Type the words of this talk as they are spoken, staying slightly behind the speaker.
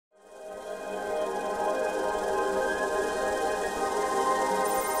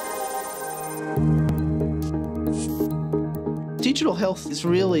Digital health has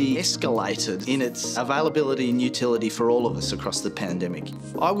really escalated in its availability and utility for all of us across the pandemic.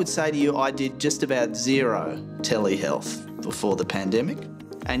 I would say to you, I did just about zero telehealth before the pandemic,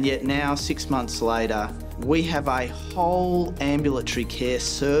 and yet now, 6 months later, we have a whole ambulatory care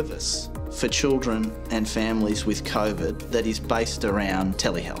service for children and families with COVID that is based around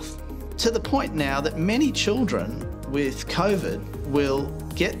telehealth. To the point now that many children with COVID will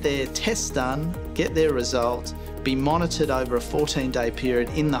get their tests done, get their results, be monitored over a 14-day period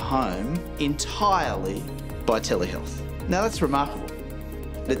in the home entirely by telehealth. Now that's remarkable.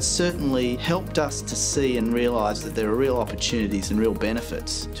 It's certainly helped us to see and realise that there are real opportunities and real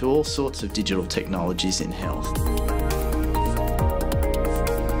benefits to all sorts of digital technologies in health.